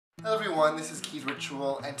Hello everyone, this is Key's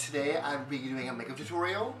Ritual, and today I'm be doing a makeup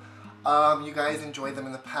tutorial. You guys enjoyed them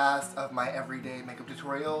in the past of my everyday makeup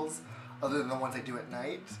tutorials, other than the ones I do at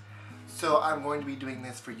night. So I'm going to be doing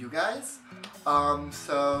this for you guys.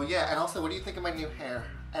 So yeah, and also, what do you think of my new hair?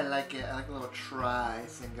 I like it. I like a little tri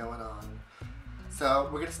thing going on. So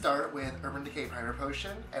we're going to start with Urban Decay Primer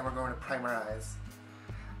Potion, and we're going to prime our eyes.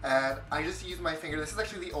 And I just use my finger. This is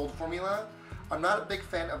actually the old formula. I'm not a big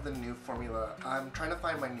fan of the new formula. I'm trying to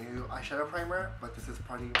find my new eyeshadow primer, but this is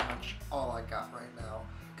pretty much all I got right now.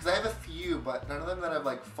 Because I have a few, but none of them that I've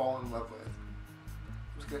like fallen in love with.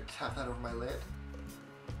 I'm just going to tap that over my lid.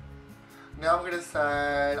 Now I'm going to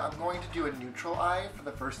decide, I'm going to do a neutral eye for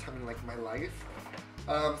the first time in like my life.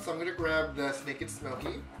 So I'm going to grab this Naked Smokey.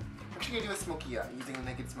 I'm actually going to do a smoky eye using the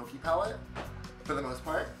Naked Smokey palette for the most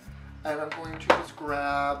part. And I'm going to just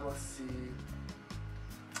grab, let's see.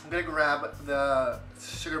 I'm going to grab the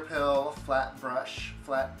Sugar Pill flat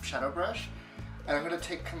shadow brush, and I'm going to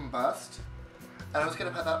take Combust, and I'm just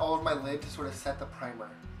going to put that all over my lid to sort of set the primer.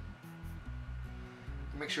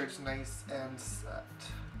 Make sure it's nice and set.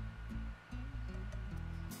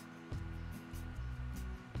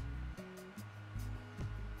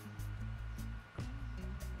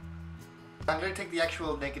 I'm going to take the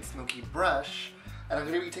actual Naked Smoky brush, and I'm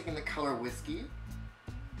going to be taking the color Whiskey.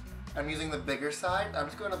 I'm using the bigger side. I'm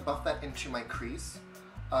just going to buff that into my crease,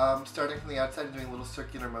 starting from the outside and doing little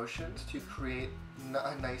circular motions to create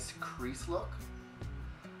a nice crease look.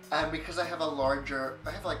 And because I have large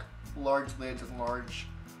lids and large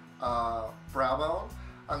brow bone,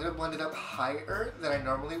 I'm going to blend it up higher than I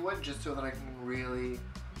normally would, just so that I can really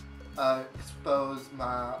expose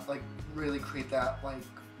my, really create that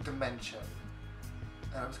dimension.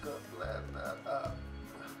 And I'm just going to blend that up.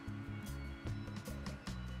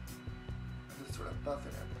 Sort of buff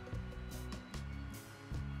it in.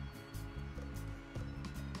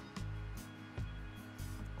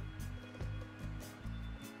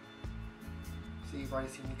 See, you've already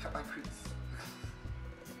seen me cut my crease.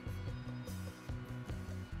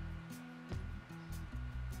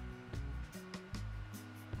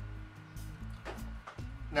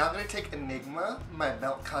 Now I'm going to take Enigma, my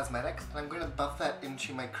Melt Cosmetics, and I'm going to buff that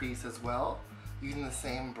into my crease as well, using the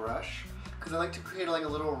same brush. Because I like to create a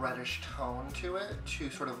little reddish tone to it to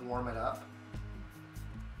sort of warm it up.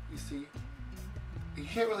 You see? You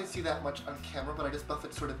can't really see that much on camera, but I just buff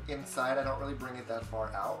it sort of inside. I don't really bring it that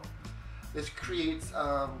far out. This creates,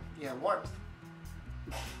 warmth.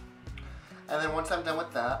 And then once I'm done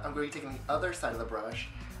with that, I'm going to be taking the other side of the brush,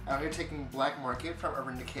 and I'm going to be taking Black Market from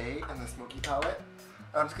Urban Decay and the Smoky palette.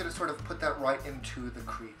 And I'm just going to sort of put that right into the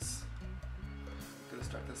crease. I'm going to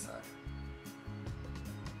start this side.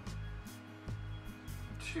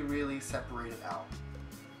 To really separate it out.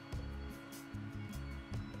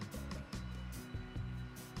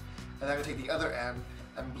 And then I'm going to take the other end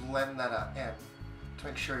and blend that in to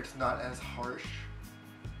make sure it's not as harsh.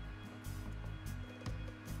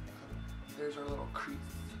 There's our little crease.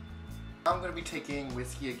 Now I'm going to be taking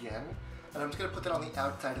Whiskey again, and I'm just going to put that on the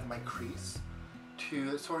outside of my crease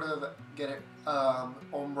to sort of get it,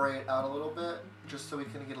 ombre it out a little bit, just so we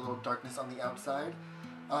can get a little darkness on the outside.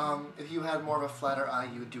 If you had more of a flatter eye,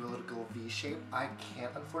 you would do a little V shape. I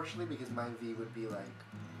can't, unfortunately, because my V would be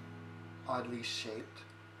oddly shaped.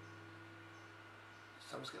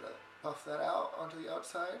 So I'm just going to buff that out onto the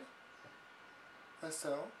outside, as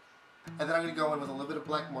so. And then I'm going to go in with a little bit of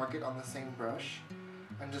Black Market on the same brush,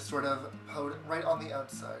 and just sort of put it right on the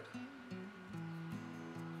outside.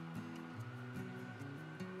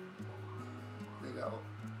 There you go.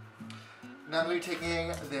 Now I'm going to be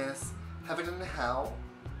taking this Heaven and Hell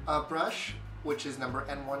brush, which is number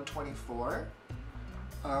N124.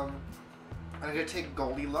 I'm going to take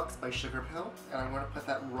Goldilocks by Sugar Pill, and I'm going to put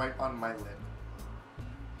that right on my lid.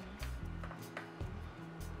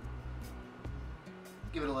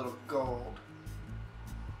 Give it a little gold.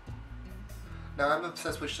 Now I'm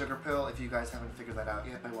obsessed with Sugar Pill, if you guys haven't figured that out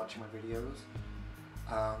yet by watching my videos.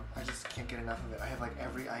 I just can't get enough of it. I have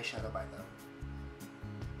every eyeshadow by them.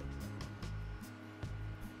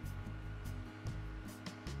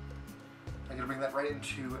 I'm going to bring that right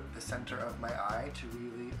into the center of my eye to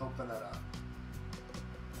really open that up.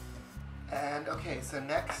 And okay, so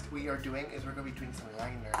next we're going to be doing some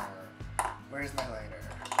liner. Where's my liner?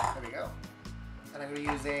 There we go. And I'm going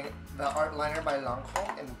to be using the Art Liner by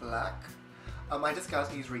Lancome in black. I just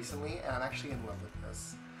got these recently, and I'm actually in love with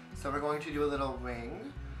this. So we're going to do a little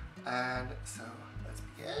wing, and so let's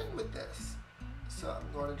begin with this. So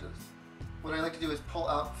I'm going to just, what I like to do is pull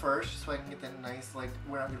out first so I can get that nice,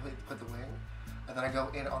 where I'm going to put the wing. And then I go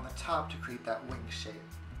in on the top to create that wing shape.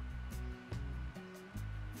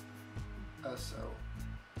 So.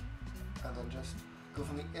 then just go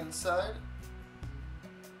from the inside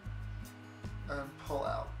and pull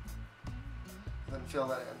out. And then fill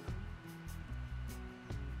that in.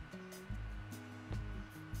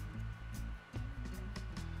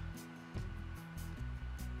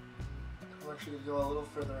 I'm actually going to go a little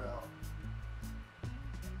further out.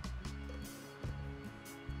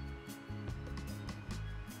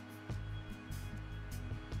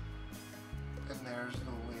 And there's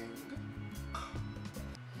the wing.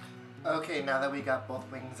 Okay, now that we got both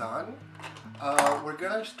wings on, we're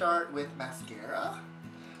gonna start with mascara.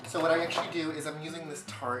 So what I actually do is I'm using this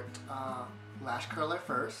Tarte lash curler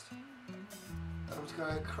first. And I'm just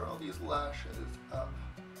gonna curl these lashes up.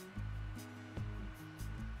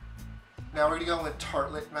 Now we're gonna go with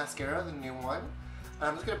Tartelette mascara, the new one. And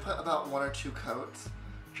I'm just gonna put about 1 or 2 coats,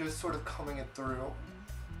 just sort of combing it through,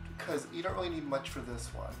 because you don't really need much for this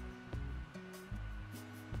one.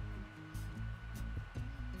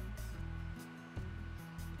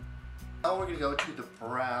 Now we're going to go to the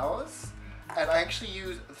brows, and I actually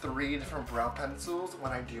use 3 different brow pencils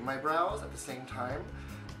when I do my brows at the same time.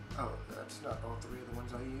 Oh, that's not all 3 of the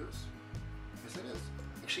ones I use. Yes it is.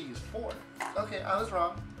 I actually use 4. Okay, I was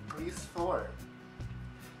wrong. I use 4.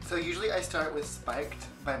 So usually I start with Spiked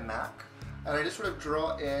by MAC, and I just sort of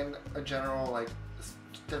draw in a general like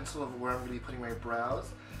stencil of where I'm going to be putting my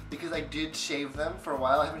brows, because I did shave them for a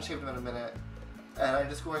while. I haven't shaved them in a minute. And I'm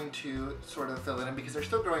just going to sort of fill it in because they're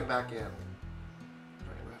still growing back in. I don't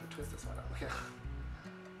even know how to twist this one out. Okay.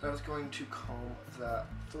 And I was going to comb that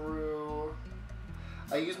through.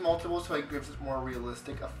 I use multiple so it gives it more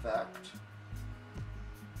realistic effect.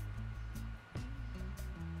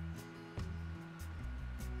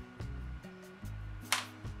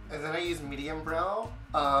 And then I use medium brown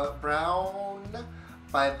by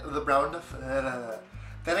the brown.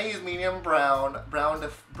 Then I use medium brow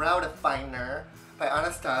definer by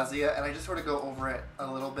Anastasia, and I just sort of go over it a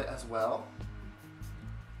little bit as well.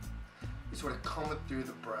 You sort of comb it through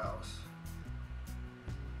the brows.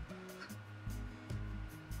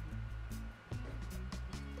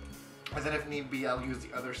 And then if need be, I'll use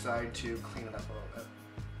the other side to clean it up a little bit.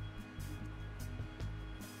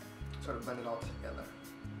 Sort of blend it all together.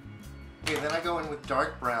 Okay, then I go in with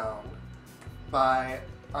dark brown by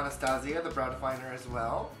Anastasia, the brow definer as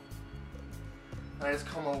well. And I just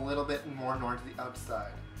comb a little bit more north to the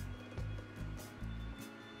outside.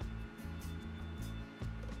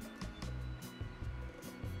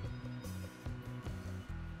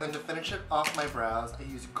 Then to finish it off my brows, I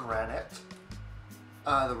use Granite,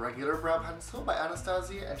 the regular brow pencil by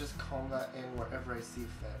Anastasia, and just comb that in wherever I see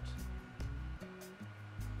fit.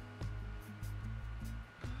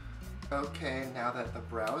 Okay, now that the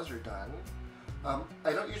brows are done,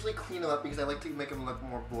 I don't usually clean them up because I like to make them look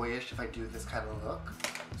more boyish if I do this kind of look.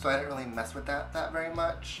 So I don't really mess with that very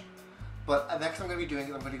much. But next I'm going to be doing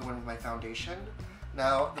is I'm going to go in with my foundation.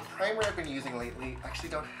 Now, the primer I've been using lately, I actually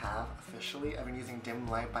don't have officially. I've been using Dim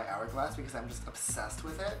Light by Hourglass because I'm just obsessed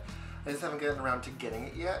with it. I just haven't gotten around to getting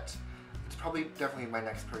it yet. It's probably definitely my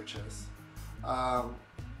next purchase. So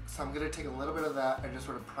I'm going to take a little bit of that and just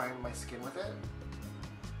sort of prime my skin with it.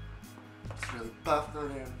 Just really buff that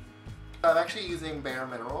in. I'm actually using Bare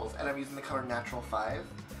Minerals, and I'm using the color Natural 5.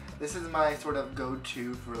 This is my sort of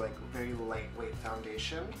go-to for like very lightweight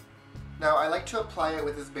foundation. Now I like to apply it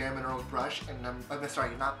with this Bare Minerals brush, and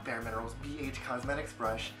sorry, not Bare Minerals, BH Cosmetics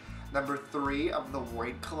brush, number 3 of the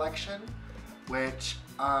White collection, which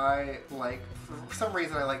I like. For some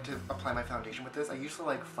reason I like to apply my foundation with this. I used to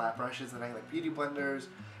like flat brushes and I like beauty blenders,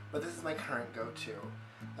 but this is my current go-to.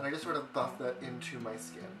 And I just sort of buff that into my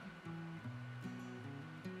skin.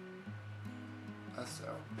 So.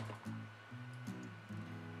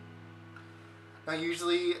 Now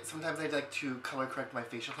usually, sometimes I like to color correct my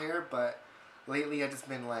facial hair, but lately I've just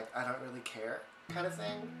been like, I don't really care kind of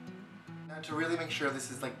thing. Now to really make sure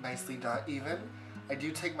this is like nicely done even, I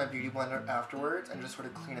do take my beauty blender afterwards and just sort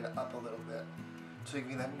of clean it up a little bit to give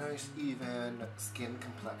me that nice even skin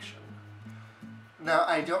complexion. Now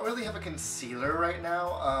I don't really have a concealer right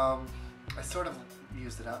now, I sort of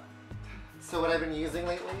used it up. So what I've been using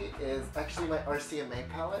lately is actually my RCMA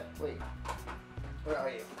palette. Wait, where are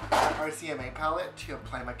you? RCMA palette to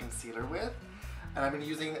apply my concealer with. And I've been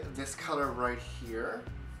using this color right here.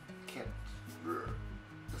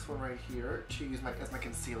 This one right here to use as my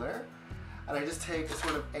concealer. And I just take a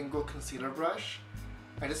sort of angled concealer brush.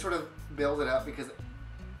 I just sort of build it up because,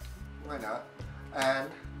 why not? And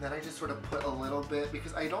then I just sort of put a little bit,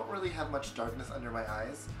 because I don't really have much darkness under my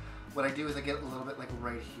eyes. What I do is I get a little bit like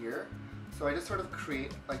right here. So I just sort of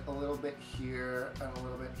create like a little bit here and a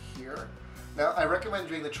little bit here. Now I recommend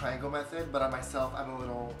doing the triangle method, but on myself I'm a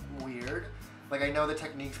little weird. Like, I know the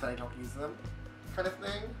techniques, but I don't use them, kind of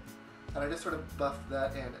thing. And I just sort of buff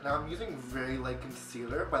that in. Now I'm using very light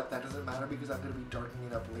concealer, but that doesn't matter because I'm going to be darkening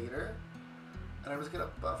it up later. And I'm just going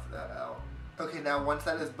to buff that out. Okay, now once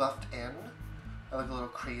that is buffed in, I look a little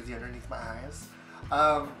crazy underneath my eyes.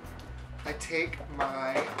 I take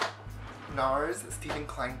my NARS Stephen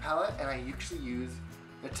Klein palette and I actually use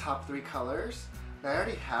the top 3 colors. Now I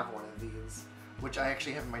already have one of these, which I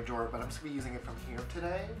actually have in my drawer, but I'm just going to be using it from here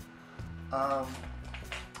today. I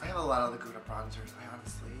have a lot of Laguna bronzers,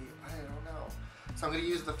 I don't know. So I'm going to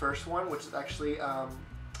use the first one, which is actually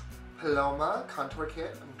Paloma Contour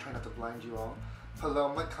Kit. I'm trying not to blind you all.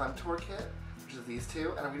 Paloma Contour Kit, which is these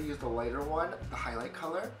two. And I'm going to use the lighter one, the highlight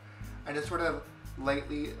color, and just sort of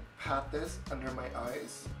lightly pat this under my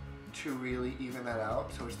eyes to really even that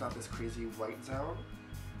out so it's not this crazy white zone.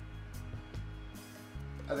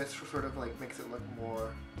 And this sort of like makes it look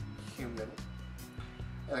more human.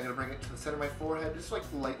 And I'm going to bring it to the center of my forehead, just like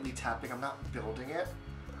lightly tapping. I'm not building it.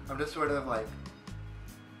 I'm just sort of like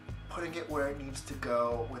putting it where it needs to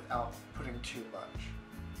go without putting too much.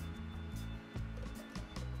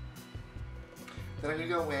 Then I'm going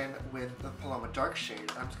to go in with the Paloma dark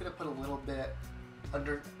shade. I'm just going to put a little bit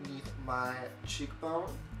underneath my cheekbone.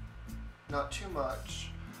 Not too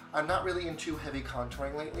much. I'm not really into heavy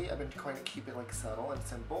contouring lately. I've been trying to keep it like subtle and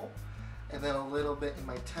simple. And then a little bit in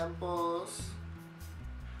my temples.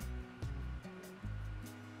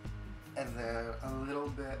 And then a little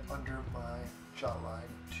bit under my jawline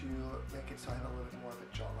to make it so I have a little bit more of a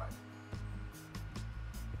jawline.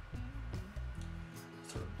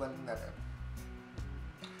 Sort of blending that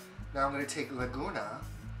in. Now I'm going to take Laguna,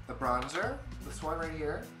 the bronzer, this one right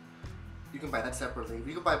here. You can buy that separately.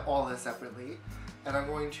 You can buy all this separately. And I'm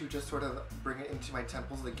going to just sort of bring it into my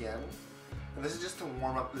temples again. And this is just to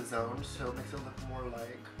warm up the zone, so it makes it look more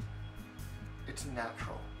like it's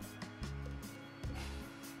natural.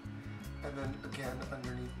 And then again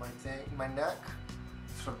underneath my neck,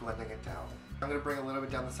 sort of blending it down. I'm going to bring a little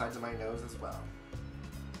bit down the sides of my nose as well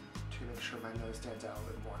to make sure my nose stands out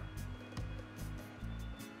a bit more.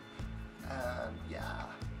 And yeah.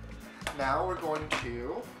 Now we're going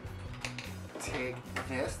to take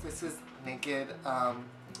this. This is Naked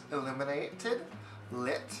Illuminated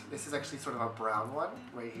Lit. This is actually sort of a brown one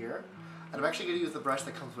right here. And I'm actually going to use the brush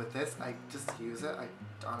that comes with this. I just use it. I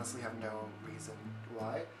honestly have no reason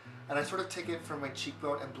why. And I sort of take it from my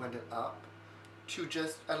cheekbone and blend it up to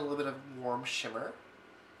just add a little bit of warm shimmer.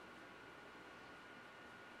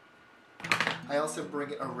 I also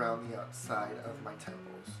bring it around the outside of my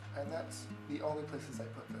temples. And that's the only places I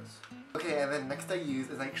put this. Okay, and then next I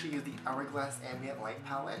actually use the Hourglass Ambient Light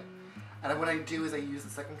palette. And what I do is I use the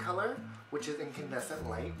second color, which is Incandescent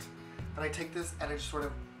Light. And I take this and I just sort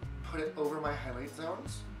of put it over my highlight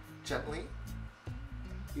zones, gently.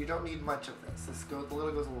 You don't need much of this. The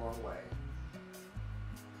little goes a long way.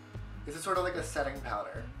 This is sort of like a setting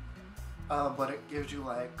powder, but it gives you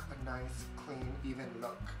like a nice, clean, even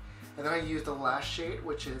look. And then I use the last shade,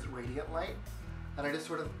 which is Radiant Light, and I just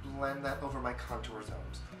sort of blend that over my contour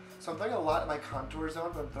zones. So I'm throwing a lot in my contour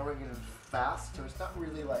zone, but I'm throwing it in fast, so it's not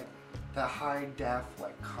really like the high def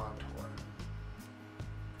like contour.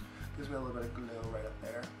 Gives me a little bit of glow right up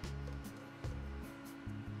there.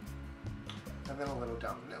 And then a little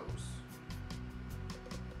down the nose.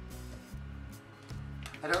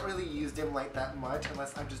 I don't really use dim light that much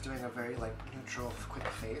unless I'm just doing a very like neutral, quick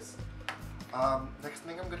face. Next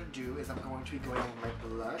thing I'm going to do is I'm going to be going in with my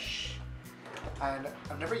blush. And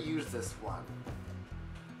I've never used this one.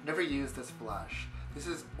 Never used this blush. This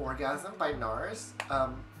is Orgasm by NARS.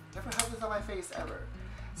 Never had this on my face ever.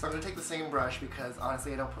 So I'm going to take the same brush because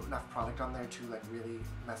honestly I don't put enough product on there to like really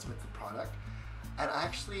mess with the product. And I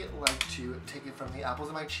actually like to take it from the apples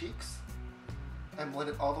of my cheeks and blend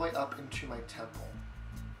it all the way up into my temple.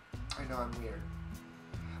 I know I'm weird.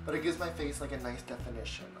 But it gives my face like a nice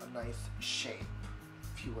definition, a nice shape,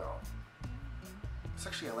 if you will.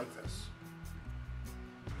 I like this.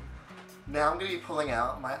 Now I'm going to be pulling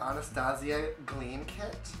out my Anastasia Gleam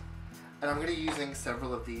Kit. And I'm going to be using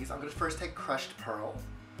several of these. I'm going to first take Crushed Pearl,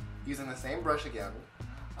 using the same brush again.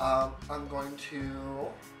 I'm going to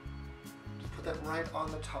just put that right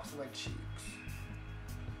on the tops of my cheeks.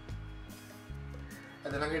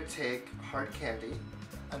 And then I'm going to take Hard Candy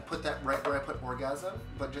and put that right where I put Orgasm,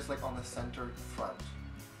 but just like on the center front.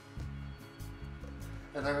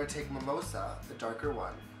 And then I'm going to take Mimosa, the darker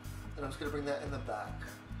one, and I'm just going to bring that in the back,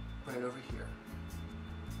 right over here.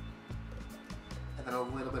 And then a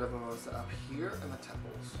little bit of Mimosa up here in the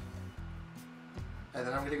temples. And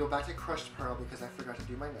then I'm going to go back to Crushed Pearl because I forgot to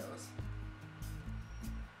do my nose.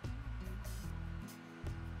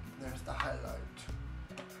 There's the highlight.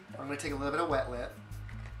 I'm going to take a little bit of wet lip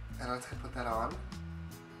and I'm just going to put that on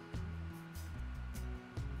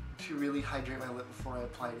to really hydrate my lip before I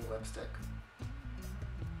apply any lipstick.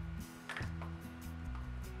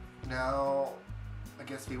 Now, I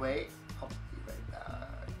guess we wait. I'll be right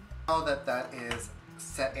back. Now that that is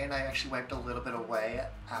set in, I actually wiped a little bit away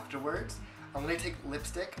afterwards. I'm going to take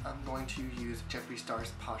lipstick. I'm going to use Jeffree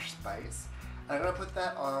Star's Posh Spice. And I'm going to put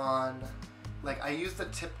that on, like, I use the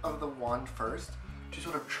tip of the wand first to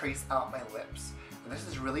sort of trace out my lips. And this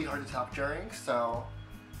is really hard to talk during, so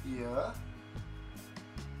yeah.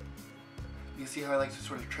 You see how I like to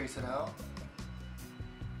sort of trace it out?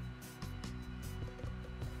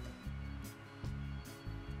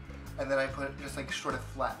 And then I put it just like sort of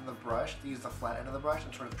flatten the brush, use the flat end of the brush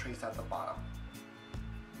and sort of trace out the bottom.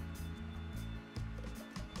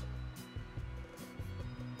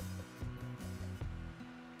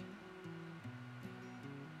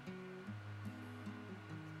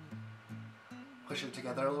 Push it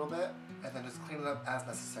together a little bit and then just clean it up as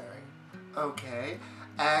necessary. Okay,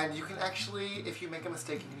 and you can actually, if you make a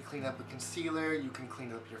mistake, you can clean it up with concealer, you can clean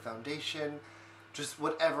it up with your foundation, just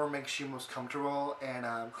whatever makes you most comfortable in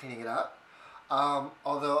cleaning it up.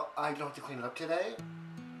 Although I don't have to clean it up today,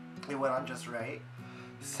 it went on just right.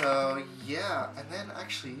 So yeah, and then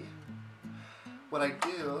actually, what I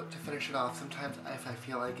do to finish it off, sometimes if I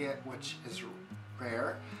feel like it, which is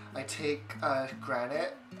rare, I take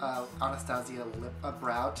Granite Anastasia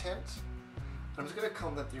brow tint. I'm just going to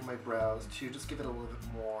comb that through my brows to just give it a little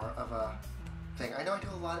bit more of a thing. I know I do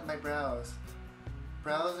a lot in my brows.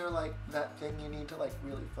 Brows are like that thing you need to like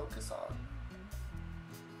really focus on.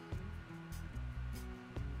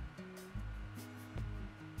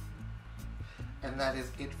 And that is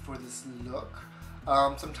it for this look.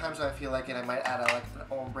 Sometimes when I feel like it, I might add like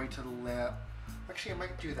an ombre to the lip. Actually, I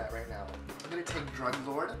might do that right now. I'm going to take Drug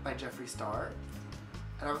Lord by Jeffree Star.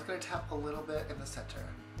 And I'm just going to tap a little bit in the center.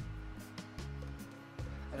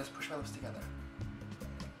 And just push my lips together.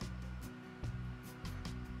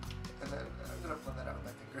 And then I'm going to blend that out with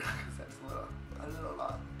my finger because that's a little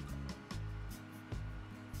lot.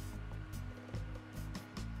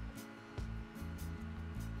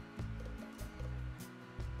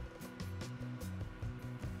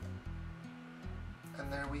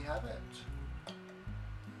 And there we have it.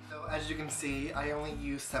 So as you can see, I only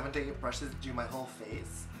use 7 to 8 brushes to do my whole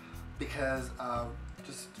face because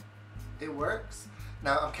just it works.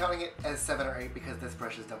 Now I'm counting it as 7 or 8 because this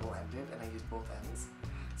brush is double-ended and I use both ends.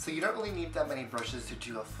 So you don't really need that many brushes to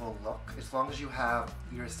do a full look. As long as you have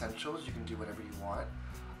your essentials, you can do whatever you want.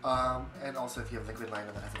 And also if you have liquid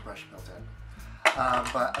liner that has a brush built in.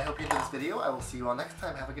 But I hope you enjoyed this video. I will see you all next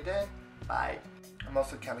time. Have a good day. Bye. I'm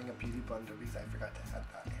also counting a beauty blender because I forgot to add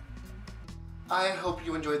that in. I hope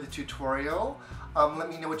you enjoyed the tutorial. Let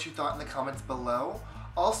me know what you thought in the comments below.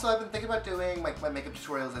 Also, I've been thinking about doing my makeup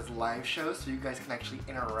tutorials as live shows so you guys can actually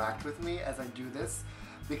interact with me as I do this,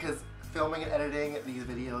 because filming and editing these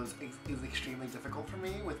videos is extremely difficult for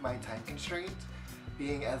me with my time constraint,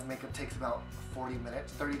 being as makeup takes about 40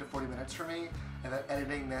 minutes, 30 to 40 minutes for me, and then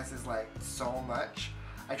editing this is like so much.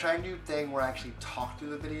 I try a new thing where I actually talk through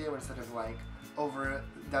the video instead of like over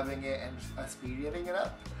dubbing it and speed editing it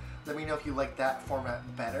up. Let me know if you like that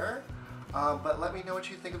format better. But let me know what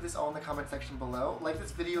you think of this all in the comment section below. Like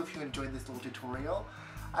this video if you enjoyed this little tutorial,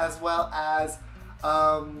 as well as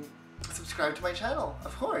subscribe to my channel,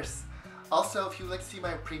 of course. Also, if you'd like to see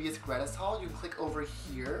my previous gratis haul, you can click over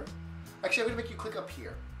here. Actually, I'm going to make you click up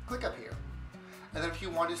here. Click up here. And then if you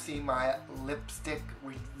want to see my lipstick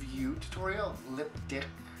review tutorial, lipstick,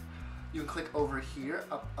 you can click over here,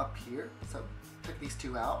 up here. So check these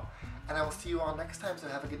two out. And I will see you all next time, so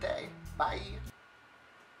have a good day. Bye!